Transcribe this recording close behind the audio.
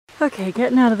Okay,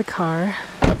 getting out of the car.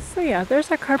 So yeah, there's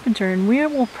our carpenter, and we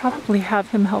will probably have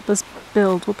him help us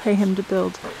build. We'll pay him to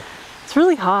build. It's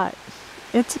really hot.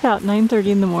 It's about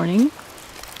 9:30 in the morning.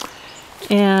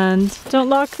 And don't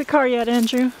lock the car yet,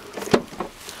 Andrew.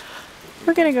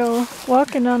 We're gonna go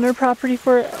walking on our property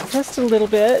for just a little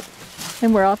bit,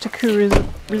 and we're off to Kuru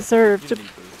Reserve to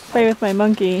play with my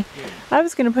monkey. I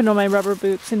was gonna put on my rubber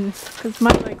boots because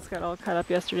my legs got all cut up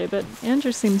yesterday, but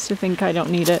Andrew seems to think I don't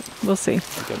need it. We'll see.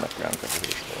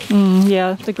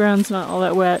 Yeah, the ground's not all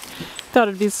that wet. Thought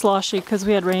it'd be sloshy because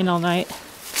we had rain all night.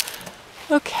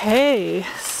 Okay,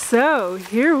 so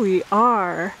here we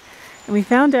are. And we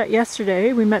found out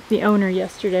yesterday, we met the owner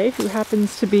yesterday, who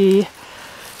happens to be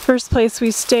first place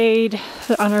we stayed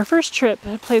on our first trip,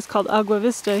 a place called Agua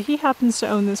Vista. He happens to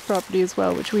own this property as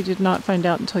well, which we did not find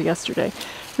out until yesterday.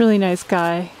 Really nice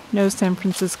guy, knows San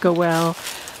Francisco well,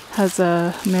 has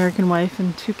a American wife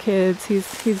and 2 kids. He's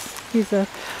a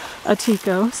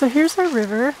Tico. So here's our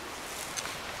river,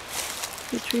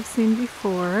 which we've seen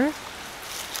before.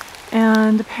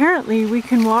 And apparently we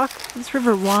can walk, this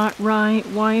river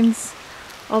winds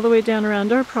all the way down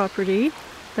around our property.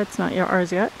 That's not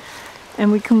ours yet. And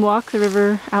we can walk the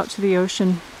river out to the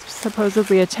ocean.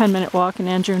 Supposedly a 10-minute walk, and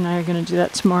Andrew and I are going to do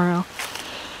that tomorrow.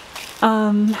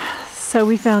 So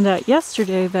we found out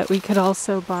yesterday that we could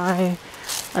also buy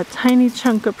a tiny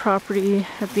chunk of property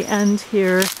at the end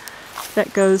here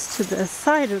that goes to the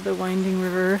side of the winding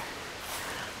river,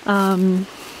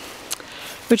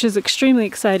 which is extremely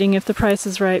exciting if the price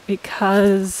is right,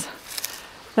 because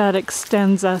that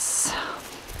extends us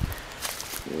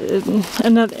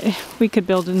we could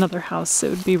build another house. It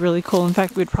would be really cool. In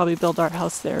fact, we'd probably build our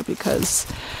house there because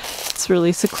it's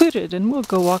really secluded, and we'll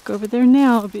go walk over there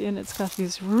now, and it's got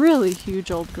these really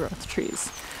huge old growth trees.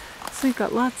 So we've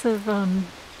got lots of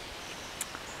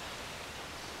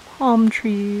palm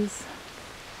trees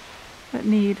that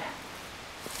need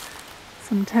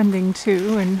some tending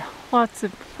to, and lots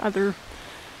of other,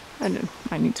 I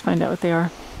need to find out what they are.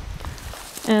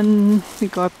 And we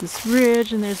go up this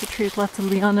ridge, and there's a tree with lots of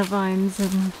liana vines,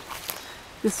 and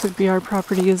this would be our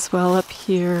property as well up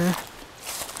here.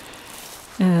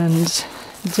 And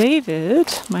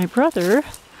David, my brother,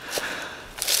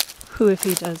 who, if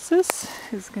he does this,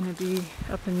 is going to be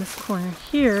up in this corner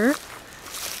here.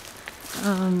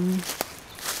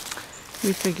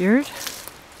 We figured.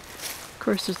 Of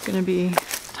course, there's going to be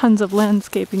tons of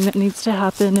landscaping that needs to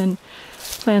happen, and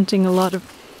planting a lot of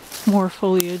more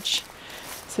foliage.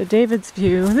 So David's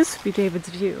view, this would be David's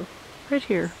view. Right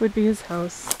here would be his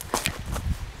house.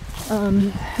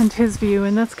 And his view,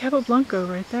 and that's Cabo Blanco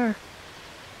right there.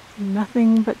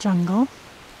 Nothing but jungle.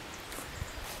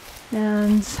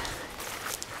 And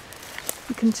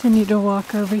we continue to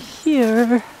walk over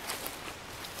here.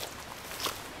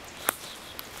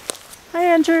 Hi,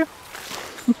 Andrew.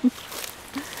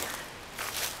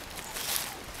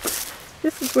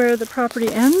 This is where the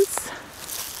property ends.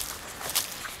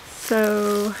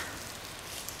 So,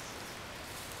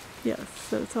 yes,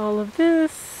 so it's all of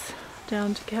this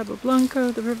down to Cabo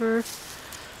Blanco, the river.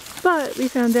 But we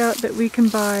found out that we can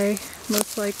buy,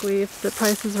 most likely, if the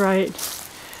price is right,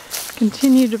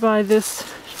 continue to buy this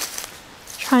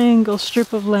triangle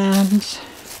strip of land.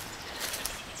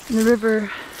 And the river,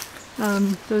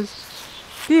 those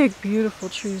big, beautiful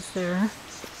trees there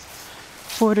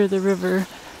border the river.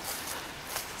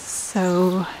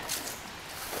 So,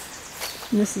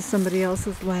 and this is somebody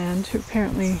else's land who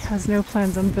apparently has no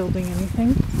plans on building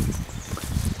anything.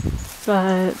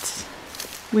 But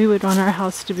we would want our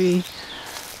house to be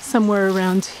somewhere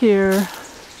around here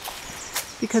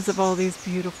because of all these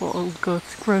beautiful old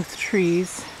growth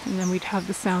trees. And then we'd have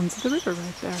the sounds of the river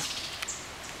right there.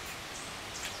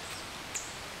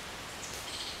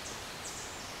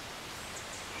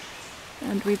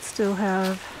 And we'd still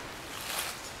have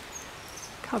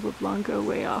Cabo Blanco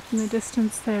way off in the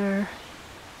distance there.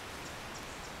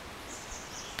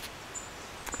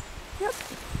 Yep.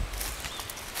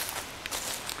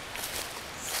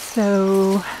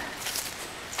 So,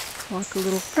 walk a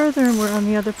little further and we're on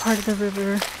the other part of the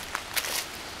river,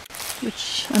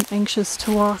 which I'm anxious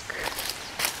to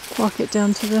walk it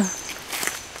down to the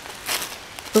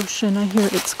ocean. I hear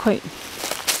it's quite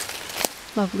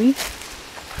lovely.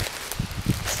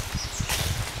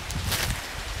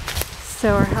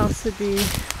 So our house would be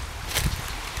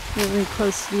really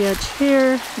close to the edge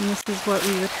here, and this is what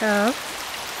we would have.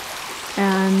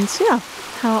 And yeah,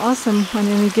 how awesome on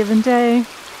any given day.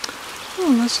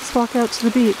 Oh, let's just walk out to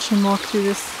the beach and walk through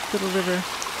this little river.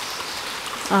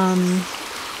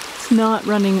 It's not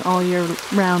running all year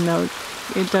round though.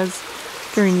 It does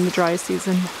during the dry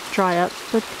season dry up,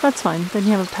 but that's fine. Then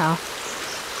you have a path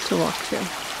to walk to.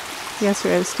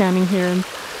 yesterday I was standing here and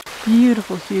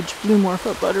beautiful, huge blue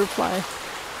morpho butterfly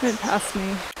went past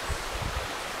me.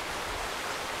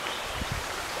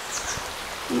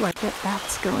 Ooh, I bet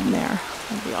bats go in there.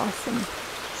 That'd be awesome.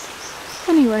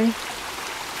 Anyway,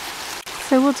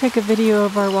 so we'll take a video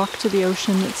of our walk to the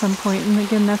ocean at some point, and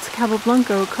again, that's Cabo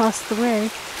Blanco across the way,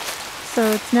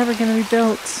 so it's never going to be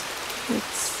built.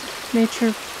 It's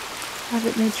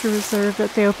private nature reserve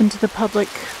that they open to the public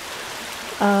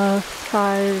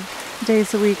 5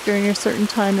 days a week during a certain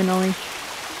time, and only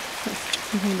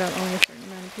something about only a certain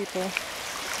amount of people.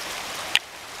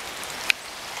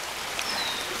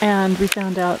 And we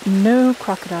found out no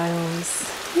crocodiles.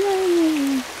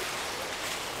 Yay!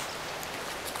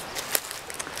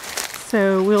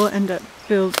 So we'll end up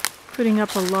putting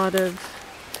up a lot of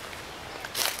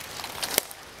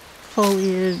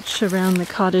foliage around the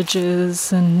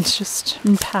cottages and just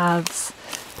paths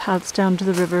down to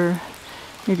the river.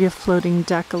 Maybe a floating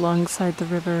deck alongside the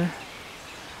river.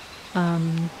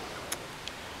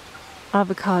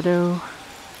 Avocado,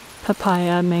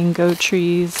 papaya, mango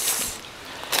trees.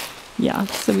 Yeah,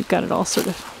 so we've got it all sort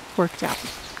of worked out.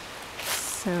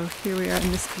 So here we are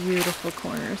in this beautiful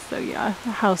corner. So yeah,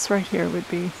 a house right here would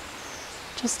be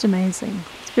just amazing.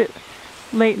 It's a bit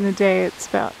late in the day. It's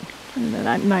about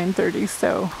 9:30,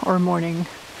 so, or morning.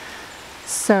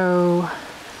 So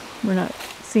we're not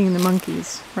seeing the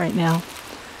monkeys right now.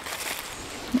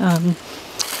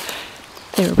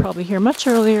 They were probably here much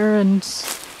earlier, and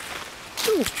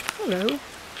oh, hello.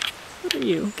 What are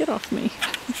you? Get off me.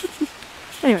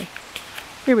 Anyway,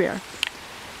 here we are.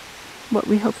 What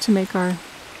we hope to make our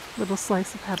little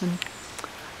slice of heaven.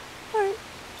 Alright.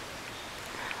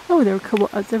 Oh,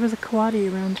 there was a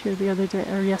coati around here the other day,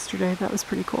 or yesterday. That was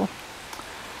pretty cool.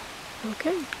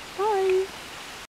 Okay, bye.